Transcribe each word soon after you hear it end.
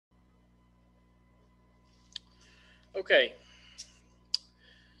Okay,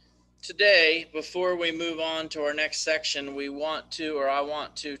 today, before we move on to our next section, I want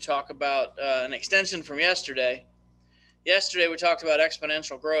to talk about an extension from yesterday. Yesterday, we talked about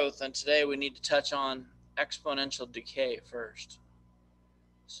exponential growth, and today we need to touch on exponential decay first.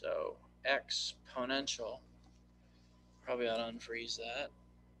 So, exponential, probably ought to unfreeze that.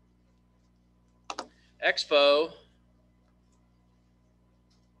 Expo,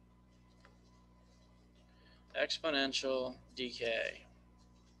 exponential decay.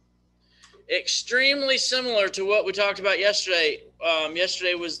 Extremely similar to what we talked about yesterday.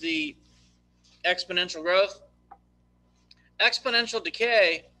 Yesterday was the exponential growth. Exponential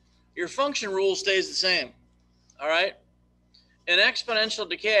decay, your function rule stays the same. All right? In exponential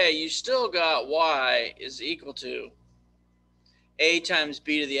decay, you still got y is equal to a times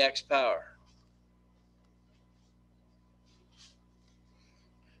b to the x power.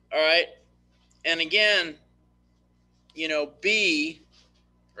 All right? And again, b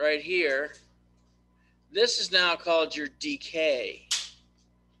right here, this is now called your decay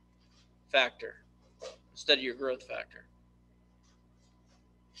factor instead of your growth factor.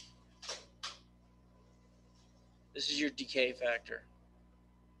 This is your decay factor.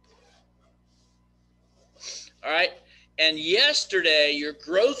 All right? And yesterday, your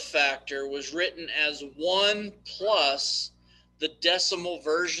growth factor was written as 1 plus the decimal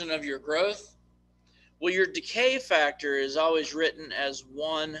version of your growth. Well, your decay factor is always written as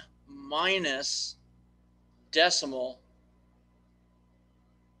 1 minus decimal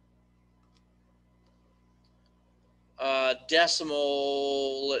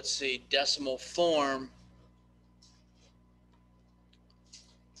decimal form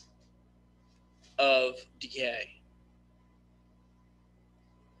of decay.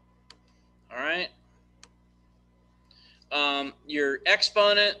 All right. Your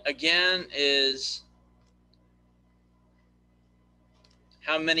exponent, again, is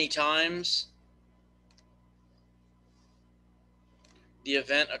how many times the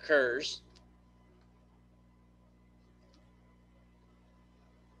event occurs.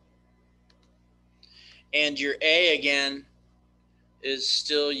 And your A, again, is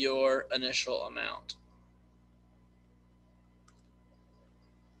still your initial amount.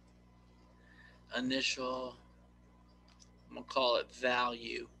 Initial, I'm going to call it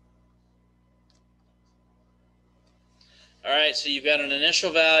value. All right, so you've got an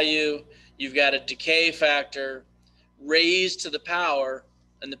initial value, you've got a decay factor raised to the power,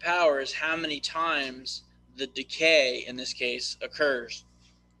 and the power is how many times the decay, in this case, occurs.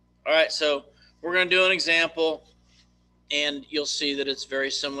 All right, so we're going to do an example, and you'll see that it's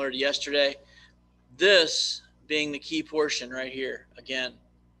very similar to yesterday. This being the key portion right here. Again,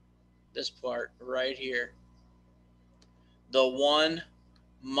 this part right here. The 1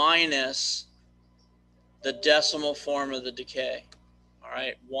 minus the decimal form of the decay. All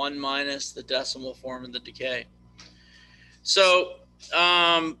right, 1 minus the decimal form of the decay. So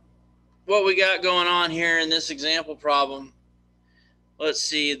what we got going on here in this example problem, let's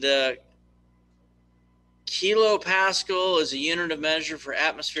see, the kilopascal is a unit of measure for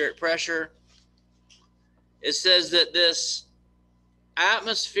atmospheric pressure. It says that this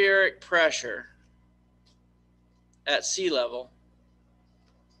atmospheric pressure at sea level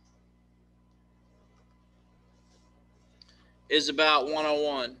is about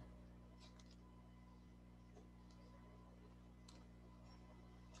 101.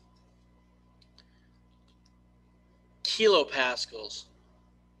 Kilopascals.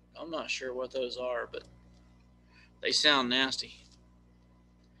 I'm not sure what those are, but they sound nasty.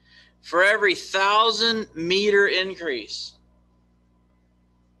 For every 1,000-meter increase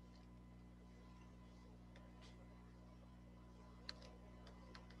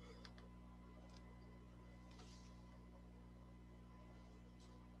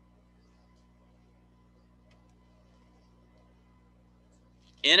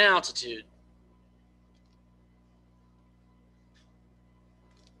in altitude,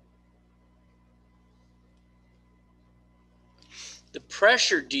 the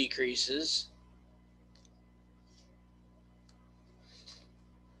pressure decreases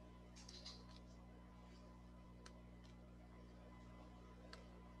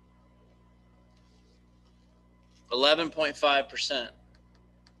 (11.5%).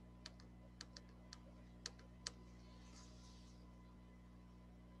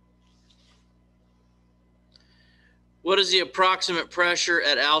 What is the approximate pressure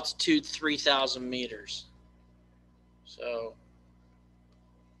at altitude 3,000 meters? So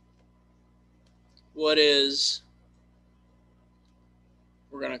what is,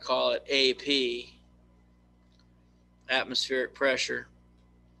 we're going to call it AP, atmospheric pressure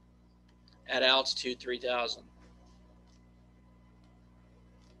at altitude 3,000.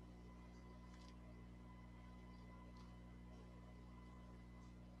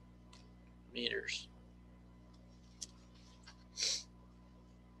 meters.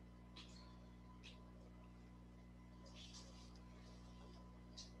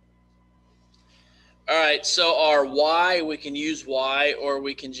 All right, so our Y, we can use Y, or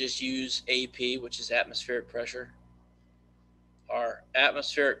we can just use AP, which is atmospheric pressure. Our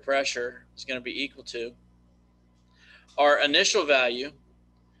atmospheric pressure is going to be equal to our initial value.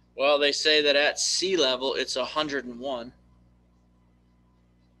 Well, they say that at sea level, it's 101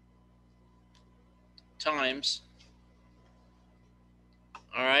 times,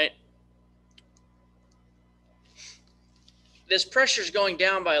 all right, this pressure is going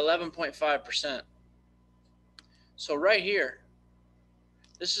down by 11.5%. So right here,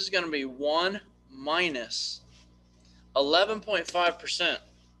 this is going to be 1 minus 11.5%.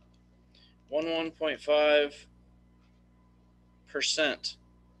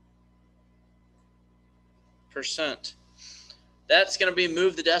 11.5%. That's going to be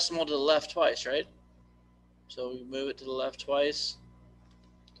move the decimal to the left twice, right? So we move it to the left twice.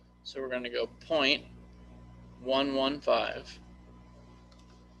 So we're going to go 0.115.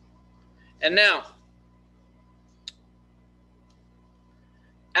 And now,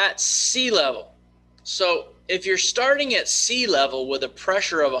 at sea level, so if you're starting at sea level with a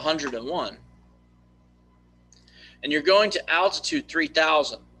pressure of 101, and you're going to altitude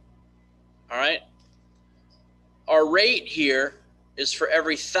 3,000, all right, our rate here is for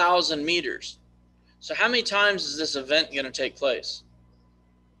every 1,000 meters. So how many times is this event going to take place?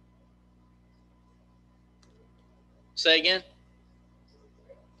 Say again?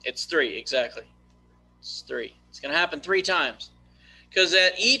 It's 3, exactly. It's 3. It's going to happen 3 times. Because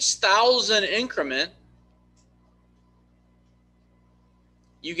at each 1,000 increment,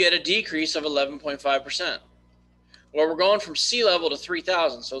 you get a decrease of 11.5%. Well, we're going from sea level to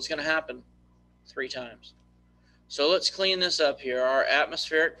 3,000, so it's going to happen 3 times. So let's clean this up here. Our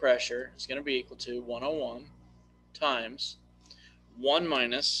atmospheric pressure is going to be equal to 101 times 1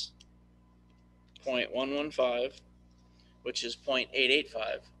 minus 0.115, which is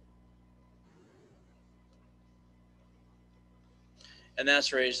 0.885. And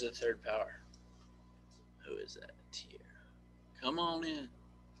that's raised to the 3rd power. Who is that here? Come on in.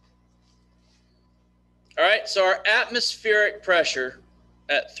 All right, so our atmospheric pressure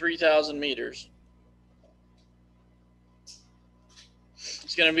at 3,000 meters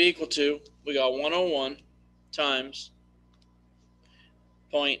is going to be equal to, we got 101 times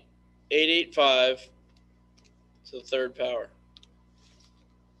 0.885 to the 3rd power.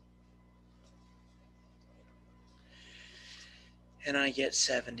 And I get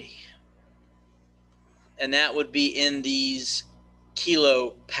 70. And that would be in these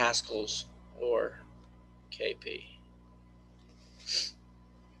kilopascals or kp.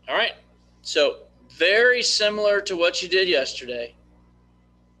 All right, so very similar to what you did yesterday.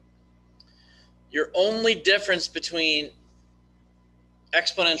 Your only difference between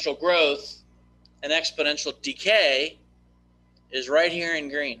exponential growth and exponential decay is right here in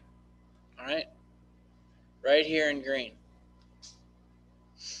green. All right, right here in green.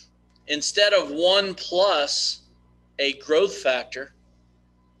 Instead of 1 plus a growth factor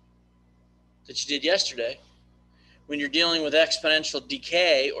that you did yesterday, when you're dealing with exponential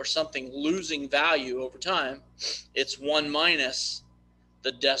decay or something losing value over time, it's 1 minus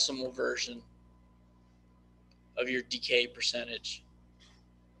the decimal version of your decay percentage.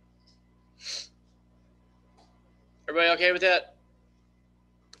 Everybody okay with that?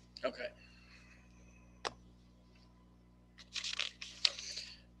 Okay.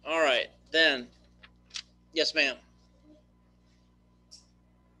 All right, then. Yes, ma'am.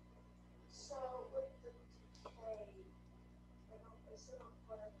 So with the decay, I still don't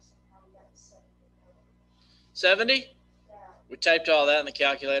quite understand how we got to 70. 70? Yeah. We typed all that in the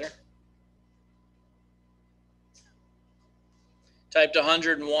calculator. Typed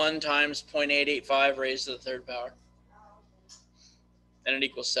 101 times 0.885 raised to the 3rd power. And it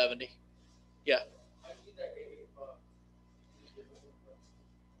equals 70. Yeah.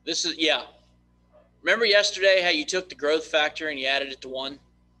 This is, yeah. Remember yesterday how you took the growth factor and you added it to 1?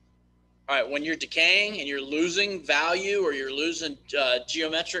 All right, when you're decaying and you're losing value or you're losing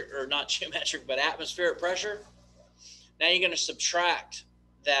geometric, or not geometric, but atmospheric pressure, now you're going to subtract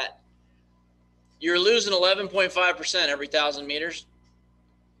that. You're losing 11.5% every 1,000 meters.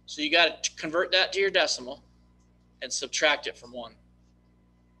 So you got to convert that to your decimal and subtract it from 1.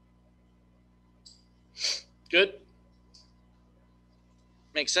 Good?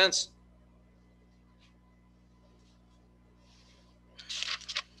 Makes sense?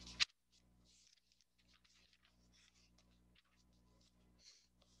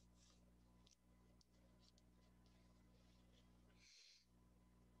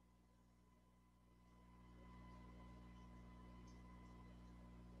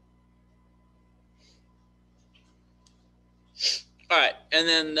 All right, and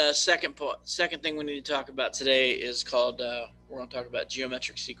then the second thing we need to talk about today is called, we're going to talk about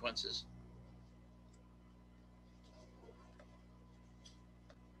geometric sequences.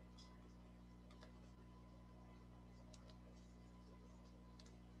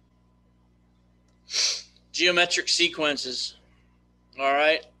 Geometric sequences, all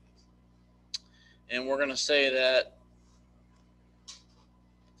right? And we're going to say that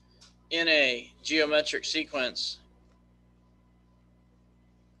in a geometric sequence,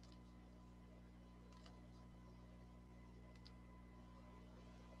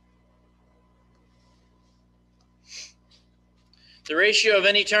 the ratio of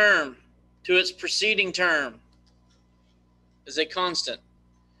any term to its preceding term is a constant.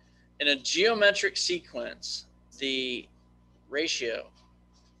 In a geometric sequence, the ratio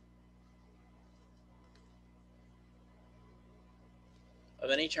of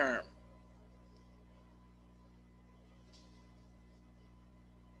any term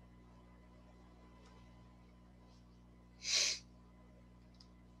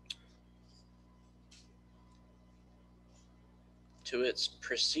to its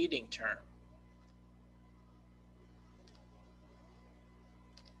preceding term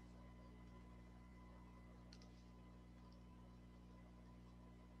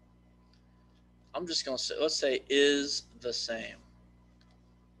I'm just going to say, let's say, is the same.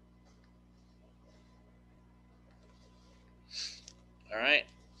 All right.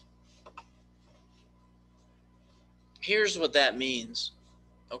 Here's what that means.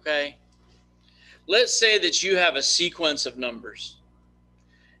 Okay. Let's say that you have a sequence of numbers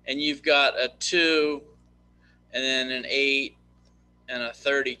and you've got a 2 and then an 8 and a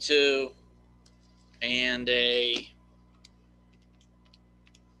 32 and a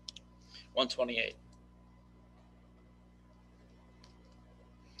 128.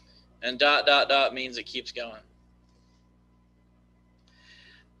 And ... means it keeps going.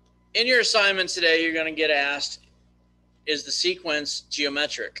 In your assignment today, you're going to get asked, is the sequence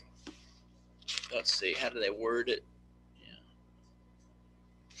geometric? Let's see, how do they word it? Yeah.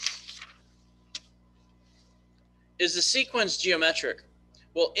 Is the sequence geometric?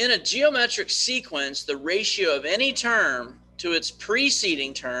 Well, in a geometric sequence, the ratio of any term to its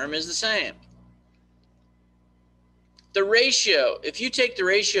preceding term is the same. The ratio, if you take the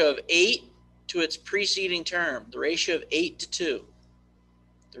ratio of 8 to its preceding term, the ratio of 8 to 2,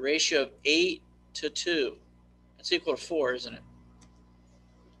 the ratio of 8 to 2, that's equal to 4, isn't it?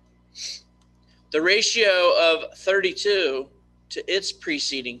 The ratio of 32 to its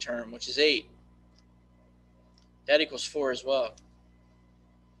preceding term, which is 8, that equals 4 as well.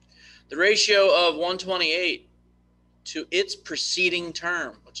 The ratio of 128 to its preceding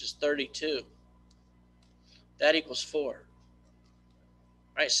term, which is 32, that equals 4.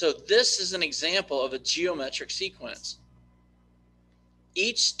 Right, so this is an example of a geometric sequence.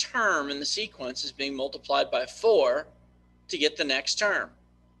 Each term in the sequence is being multiplied by 4 to get the next term.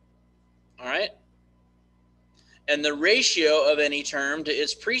 All right? And the ratio of any term to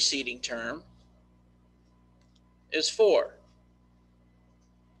its preceding term is 4.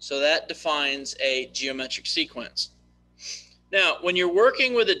 So that defines a geometric sequence. Now, when you're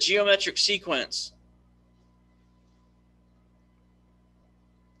working with a geometric sequence,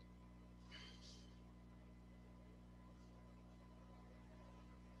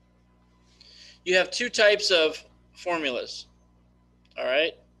 you have two types of formulas, all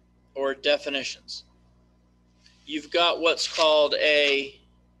right, or definitions. You've got what's called a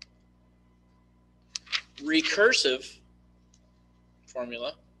recursive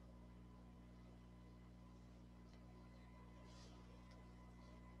formula,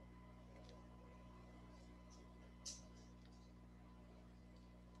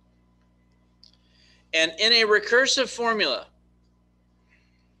 and in a recursive formula,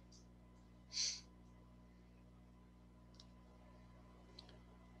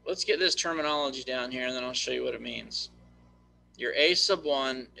 let's get this terminology down here and then I'll show you what it means. Your a sub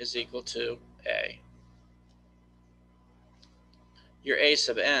 1 is equal to a. Your a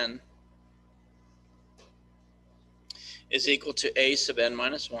sub n is equal to a sub n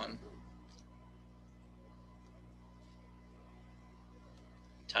minus 1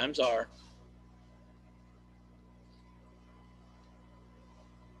 times r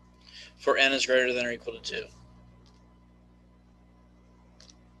for n is greater than or equal to 2.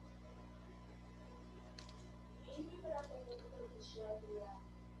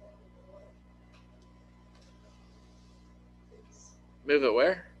 Move it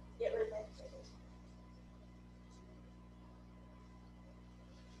where?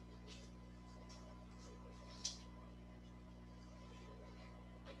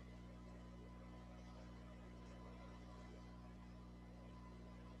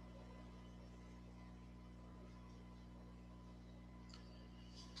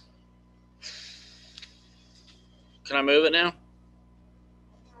 Can I move it now?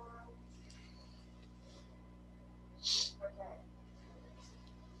 Okay.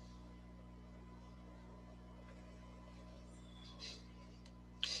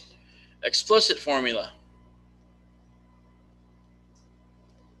 Explicit formula.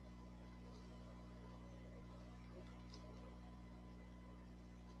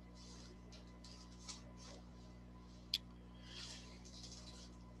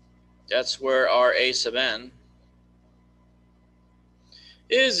 That's where our a sub n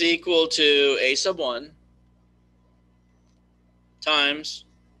is equal to a sub 1 times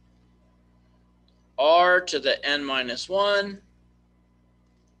r to the n minus 1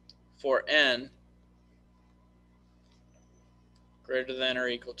 for n greater than or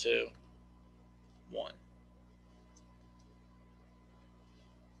equal to 1.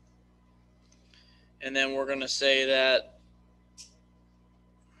 And then we're going to say that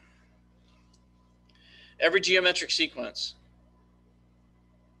every geometric sequence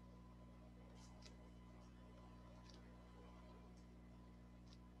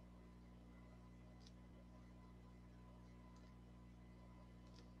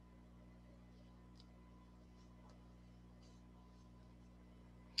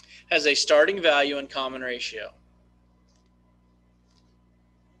has a starting value and common ratio.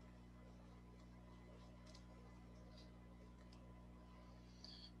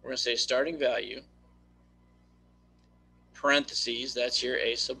 We're going to say starting value, parentheses, that's your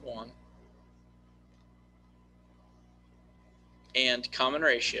a sub 1, and common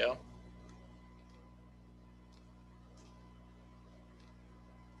ratio,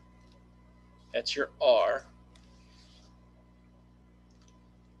 that's your r,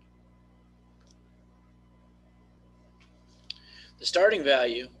 the starting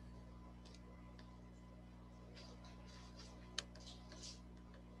value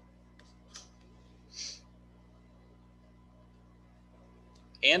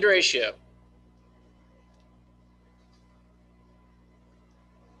and ratio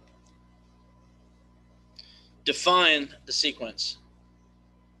define the sequence.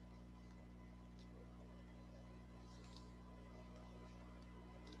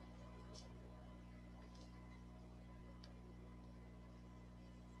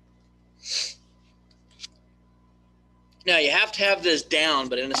 Now you have to have this down,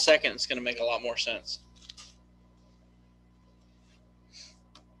 but in a second it's going to make a lot more sense.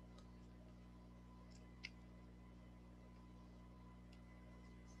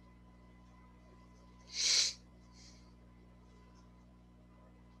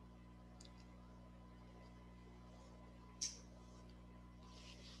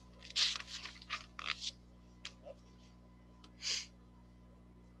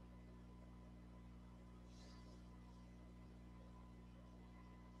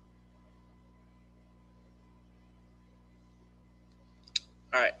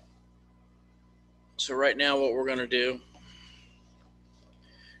 All right. So right now what we're going to do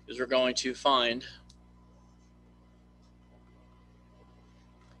is we're going to find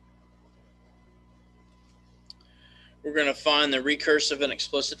the recursive and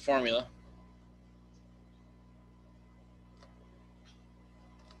explicit formula.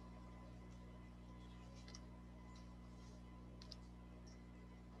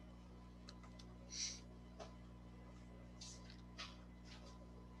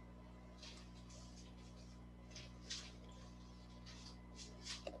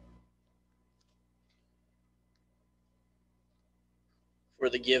 For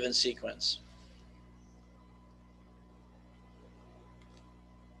the given sequence.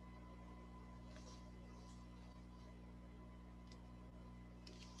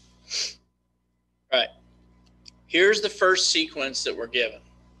 All right. Here's the first sequence that we're given.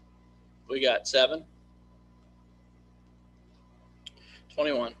 We got 7,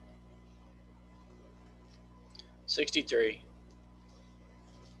 21, 63,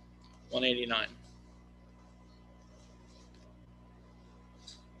 189.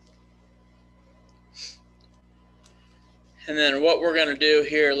 And then what we're going to do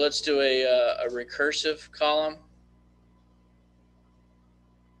here, let's do a recursive column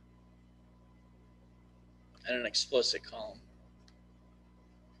and an explicit column.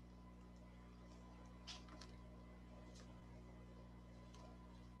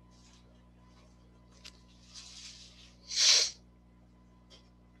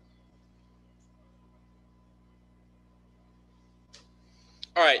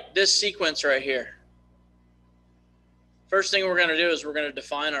 All right, this sequence right here. First thing we're going to do is we're going to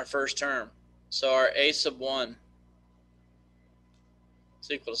define our first term. So our a sub 1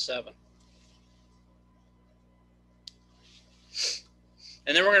 is equal to 7.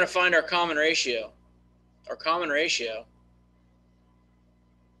 And then we're going to find our common ratio. our common ratio,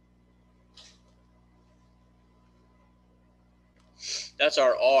 that's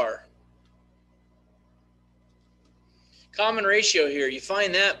our R. Common ratio here, you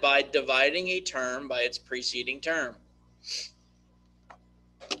find that by dividing a term by its preceding term.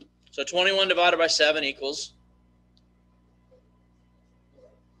 So 21 divided by 7 equals,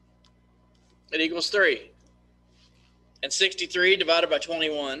 it equals 3. And 63 divided by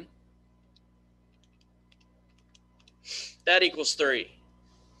 21, that equals 3.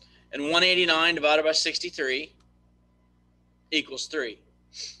 And 189 divided by 63 equals 3.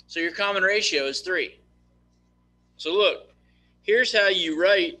 So your common ratio is 3. So look, here's how you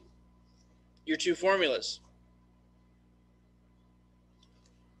write your two formulas.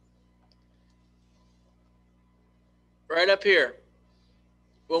 Right up here.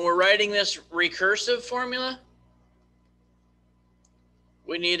 When we're writing this recursive formula,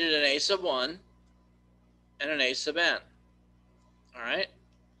 we needed an a sub 1 and an a sub n. All right?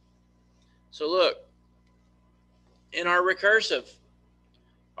 So look, in our recursive,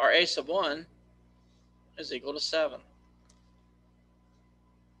 our a sub 1 is equal to 7.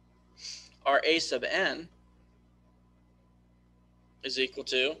 Our a sub n is equal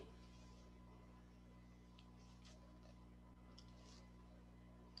to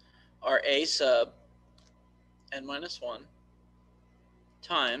our a sub n minus 1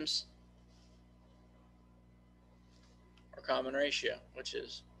 times our common ratio, which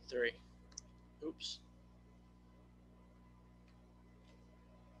is 3. Oops.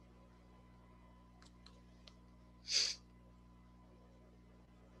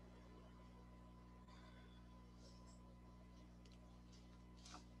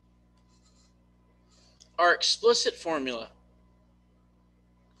 Our explicit formula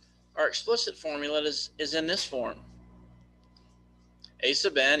is in this form. A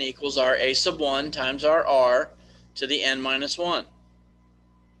sub n equals our a sub 1 times our r to the n minus 1.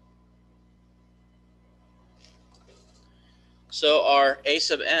 So our a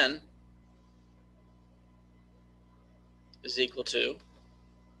sub n is equal to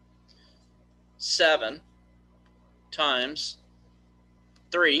 7 times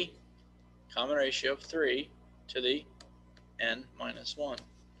 3, common ratio of 3 to the n minus 1.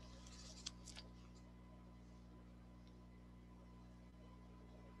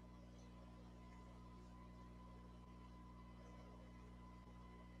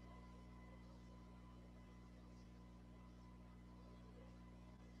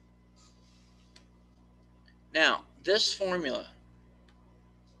 Now, this formula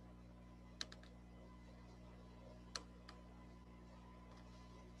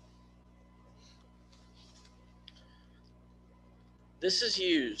this is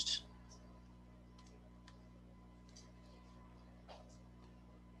used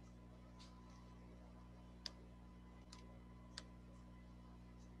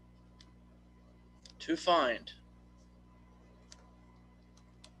to find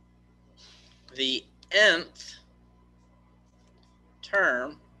the nth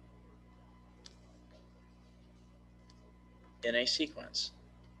term in a sequence.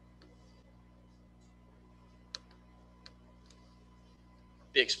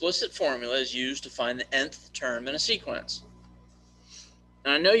 The explicit formula is used to find the nth term in a sequence.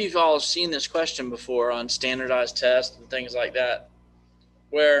 And I know you've all seen this question before on standardized tests and things like that,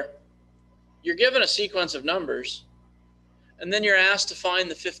 where you're given a sequence of numbers, and then you're asked to find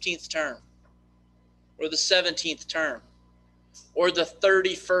the 15th term, or the 17th term, or the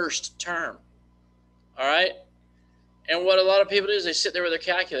 31st term. All right? And what a lot of people do is they sit there with their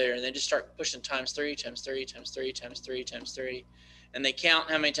calculator and they just start pushing times 3, times 3, times 3, times 3, times 3, and they count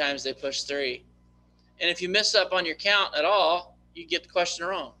how many times they push 3. And if you miss up on your count at all, you get the question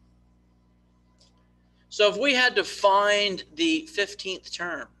wrong. So if we had to find the 15th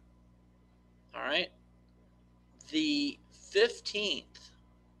term, all right, the 15th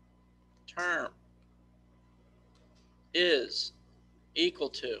term is equal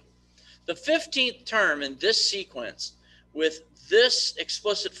to the 15th term in this sequence with this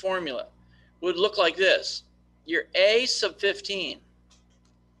explicit formula would look like this. Your a sub 15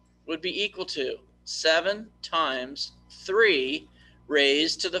 would be equal to 7 times 3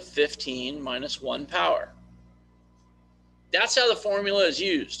 raised to the 15 minus 1 power. That's how the formula is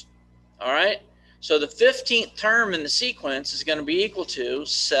used. All right? So the 15th term in the sequence is going to be equal to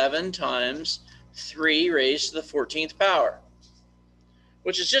 7 times 3 raised to the 14th power,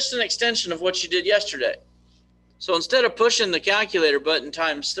 which is just an extension of what you did yesterday. So instead of pushing the calculator button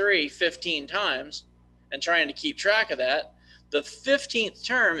times 3 15 times and trying to keep track of that, the 15th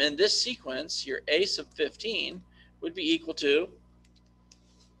term in this sequence, your a sub 15, would be equal to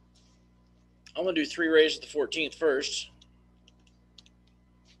I'm going to do 3 raised to the 14th first,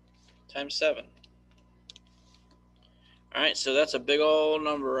 times 7. All right, so that's a big old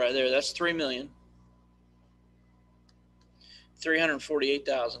number right there. That's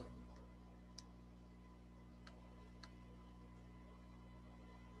 3,348,000.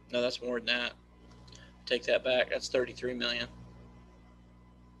 No, that's more than that. Take that back. That's 33 million.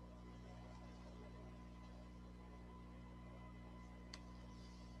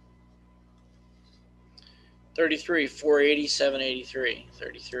 $33, $480, $783.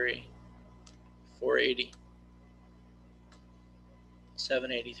 $33, $480,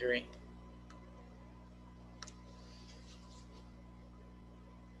 $783.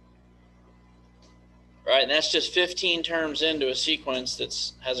 Right, and that's just 15 terms into a sequence that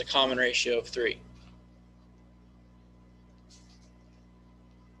has a common ratio of 3.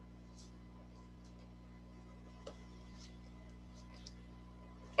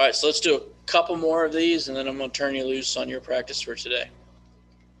 All right, so let's do a couple more of these, and then I'm going to turn you loose on your practice for today.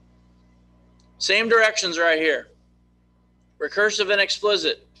 Same directions right here. Recursive and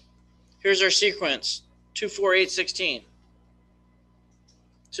explicit. Here's our sequence. 2, 4, 8, 16.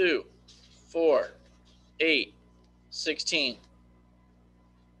 2, 4, 8, 16.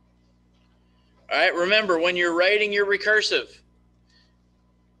 All right, remember, when you're writing your recursive,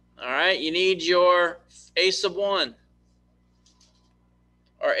 all right, you need your a sub 1.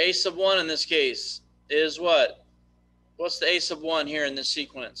 Our a sub 1 in this case is what? What's the a sub 1 here in this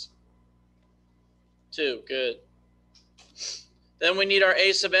sequence? 2, good. Then we need our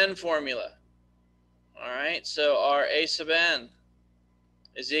a sub n formula. All right, so our a sub n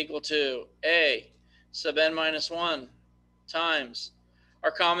is equal to a sub n minus 1 times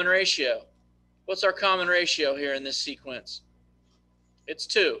our common ratio. What's our common ratio here in this sequence? It's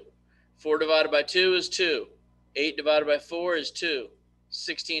 2. 4 divided by 2 is 2. 8 divided by 4 is 2.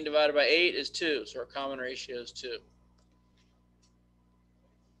 16 divided by 8 is 2. So our common ratio is 2.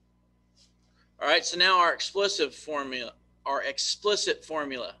 All right, so now our explicit formula.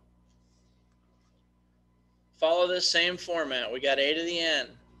 Follow this same format. We got a to the n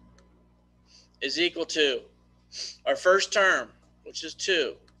is equal to our first term, which is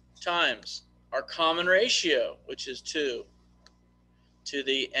 2, times our common ratio, which is 2, to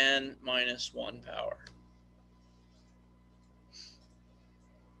the n minus 1 power.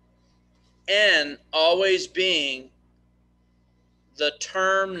 N always being the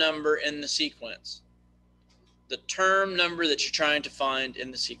term number in the sequence. The term number that you're trying to find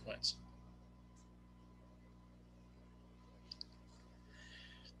in the sequence.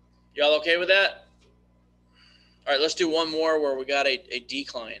 Y'all okay with that? All right, let's do one more where we got a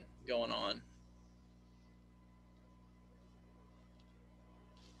decline going on.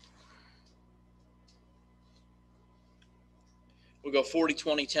 We'll go 40,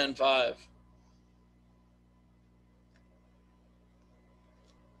 20, 10, 5.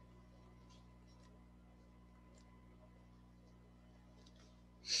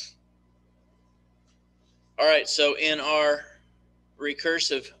 All right, so in our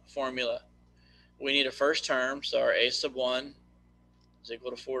recursive formula, we need a first term, so our a sub 1 is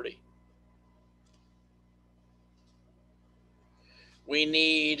equal to 40. We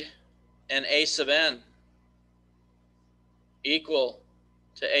need an a sub n equal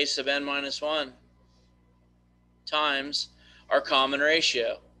to a sub n minus 1 times our common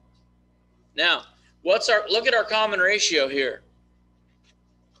ratio. Now, look at our common ratio here.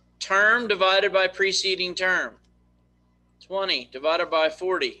 Term divided by preceding term. 20 divided by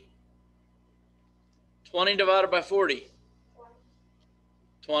 40. 20 divided by 40.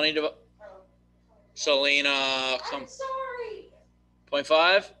 20 divided. Selena, come. I'm sorry.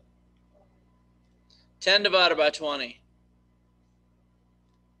 0.5. 10 divided by 20.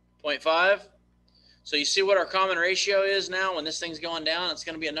 0.5. So you see what our common ratio is now when this thing's going down? It's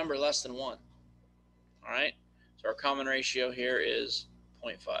going to be a number less than 1. All right? So our common ratio here is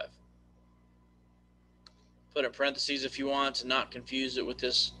 0.5. Put in parentheses if you want to not confuse it with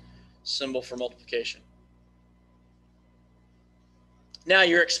this symbol for multiplication. Now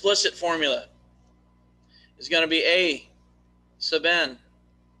your explicit formula is going to be a sub n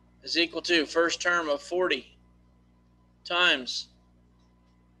is equal to first term of 40 times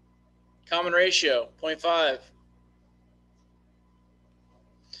common ratio 0.5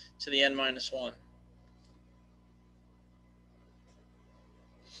 to the n minus 1.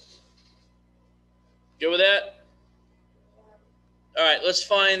 Good with that? All right, let's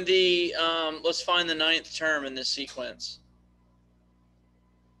find the ninth term in this sequence.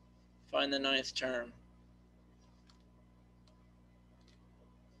 Find the ninth term.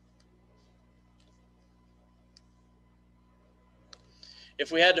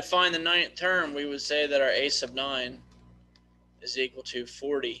 if we had to find the ninth term, we would say that our a sub 9 is equal to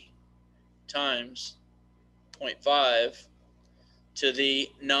 40 times 0.5 to the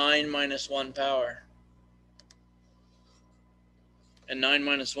 9 minus 1 power. And 9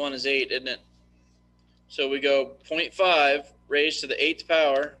 minus 1 is 8, isn't it? So we go 0.5 raised to the 8th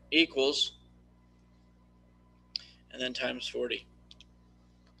power equals, and then times 40.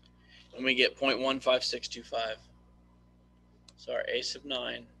 And we get 0.15625. So our a sub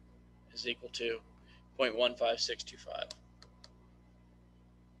 9 is equal to 0.15625.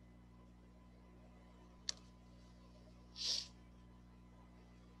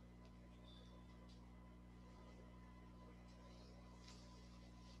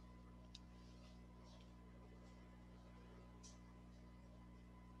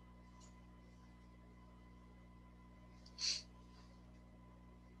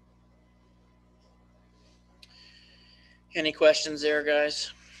 Any questions there,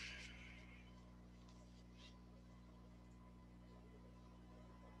 guys?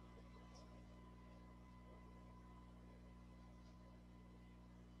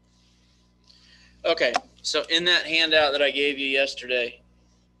 Okay, so in that handout that I gave you yesterday,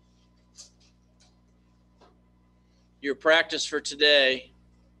 your practice for today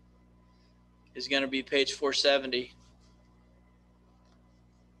is going to be page 470.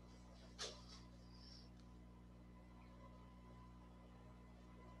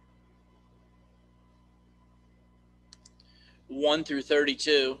 One through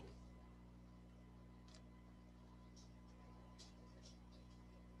 32.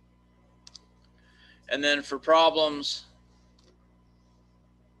 And then for problems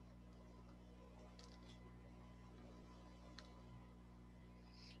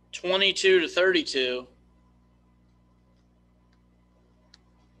 22 to 32,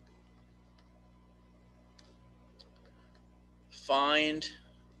 find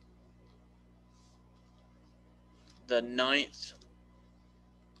the ninth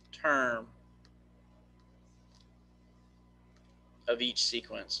term of each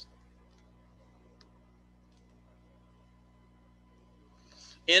sequence.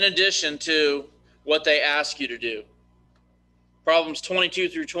 In addition to what they ask you to do. Problems 22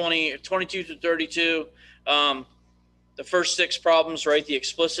 through 32, the first 6 problems write the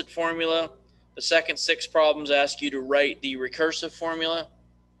explicit formula. The second 6 problems ask you to write the recursive formula.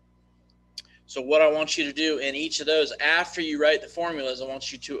 So what I want you to do in each of those, after you write the formulas, I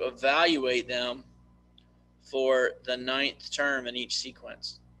want you to evaluate them for the ninth term in each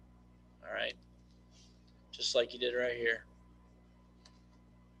sequence. All right, just like you did right here.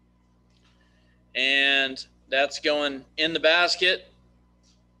 And that's going in the basket.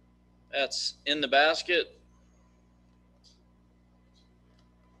 That's in the basket.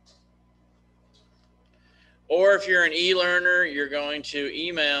 Or if you're an e-learner, you're going to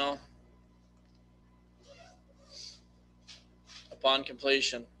email upon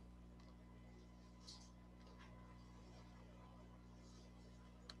completion.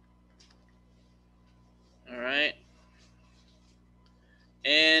 All right.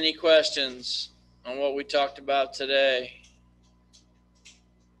 Any questions on what we talked about today?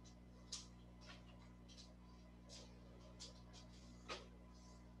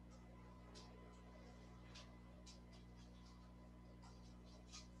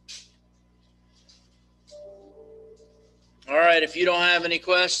 All right, if you don't have any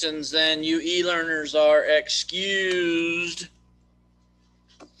questions, then you e-learners are excused.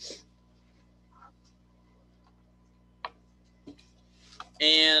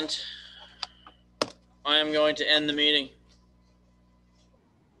 And I am going to end the meeting.